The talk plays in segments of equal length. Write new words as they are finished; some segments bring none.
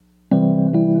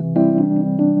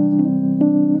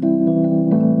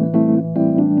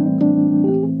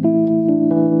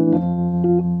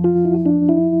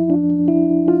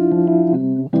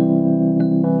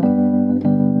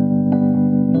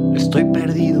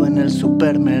perdido en el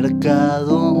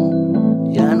supermercado,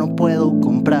 ya no puedo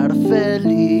comprar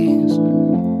feliz.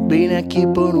 Vine aquí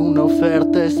por una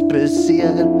oferta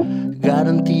especial,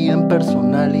 garantía en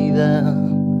personalidad.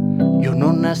 Yo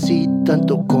no nací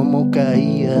tanto como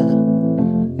caía,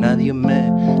 nadie me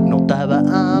notaba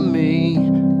a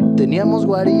mí. Teníamos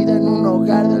guarida en un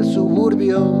hogar del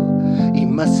suburbio, y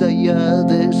más allá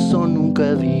de eso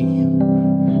nunca vi.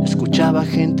 Escuchaba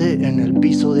gente en el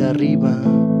piso de arriba,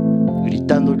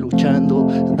 gritando y luchando,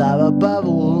 daba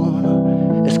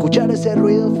pavor. Escuchar ese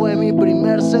ruido fue mi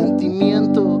primer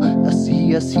sentimiento,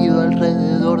 así ha sido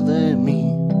alrededor de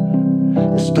mí.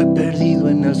 Estoy perdido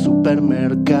en el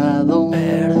supermercado,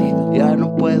 perdido, ya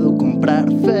no puedo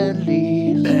comprar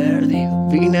feliz. Perdido,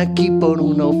 vine aquí por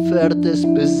una oferta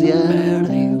especial,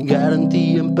 perdido,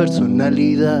 garantía en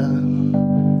personalidad.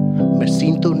 Me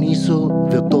sintonizo,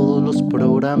 veo todos los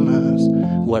programas,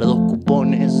 guardo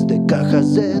cupones de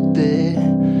cajas de té.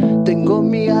 Tengo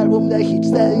mi álbum de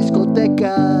hits de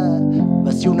discoteca,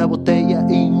 vacío una botella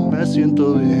y me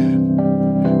siento bien.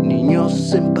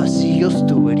 Niños en pasillos,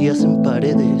 tuberías en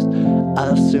paredes,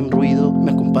 hacen ruido,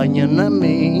 me acompañan a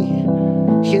mí.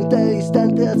 Gente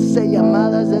distante hace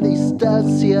llamadas de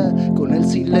distancia, con el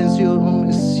silencio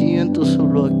me siento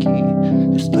solo aquí.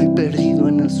 Estoy perdido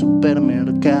en el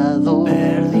supermercado,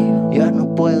 perdido, ya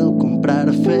no puedo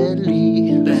comprar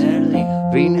feliz.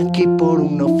 Perdido, vine aquí por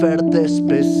una oferta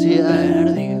especial,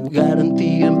 perdido,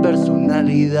 garantía en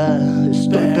personalidad.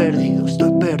 Estoy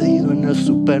perdido en el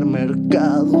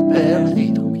supermercado,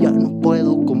 perdido, ya no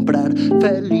puedo comprar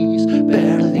feliz.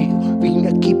 Perdido, vine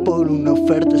aquí por una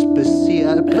oferta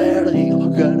especial, perdido.